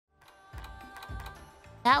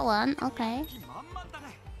That one, okay.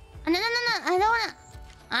 No, I don't wanna...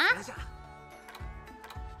 Huh?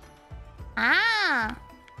 Ah!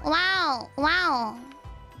 Wow.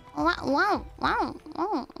 Ah,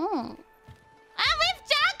 with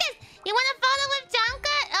Junkus! You wanna follow with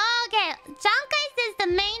Junkus? Oh, okay. Junkus is the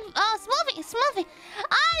main... Oh, Smoothie.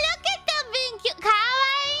 Oh, look at them being cute.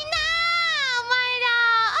 Kawaii na! Oh my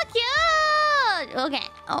god. Oh, cute! Okay.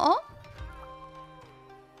 Oh?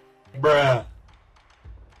 Bruh.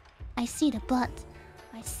 I see the butt.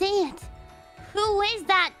 I see it. Who is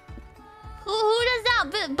that? Who does that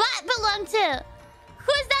butt belong to?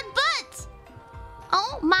 Who's that butt?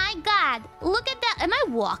 Oh my god. Look at that. Am I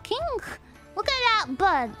walking? Look at that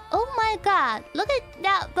butt. Oh my god. Look at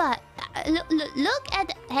that butt. Look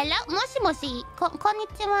at... Hello? Moshi.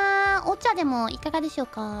 Konnichiwa. Ocha demo ikaga desho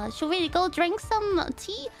ka? Should we go drink some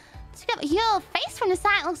tea? Your face from the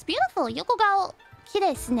side looks beautiful. Yoko ga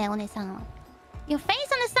kirei desu ne, one-san. Your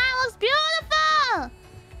face on the side looks beautiful!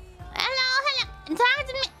 Hello. Talk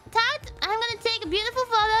to me. I'm gonna take a beautiful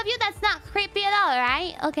photo of you that's not creepy at all,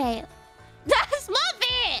 right? Okay.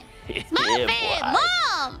 Smoothie!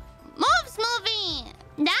 Mom! Move, Smoothie!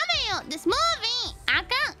 Dame the Smoothie! I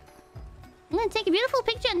can't. I'm gonna take a beautiful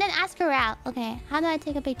picture and then ask her out. Okay, how do I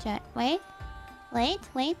take a picture? Wait,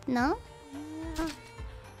 no?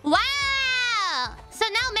 Wow! So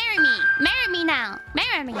now marry me. Marry me now.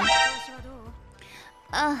 Marry me.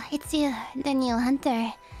 Oh, it's you, the new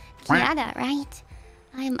hunter. Kiara, right?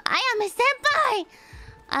 I am a senpai!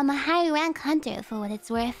 I'm a high-rank hunter for what it's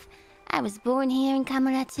worth. I was born here in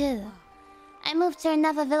Camera too. I moved to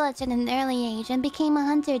another village at an early age and became a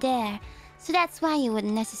hunter there. So that's why you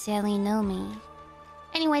wouldn't necessarily know me.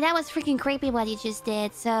 Anyway, that was freaking creepy what you just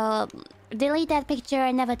did, so... delete that picture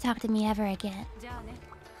and never talk to me ever again.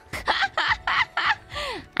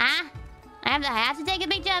 Ah? I have to take a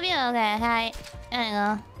picture of you? Okay, hi. There you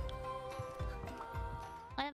go.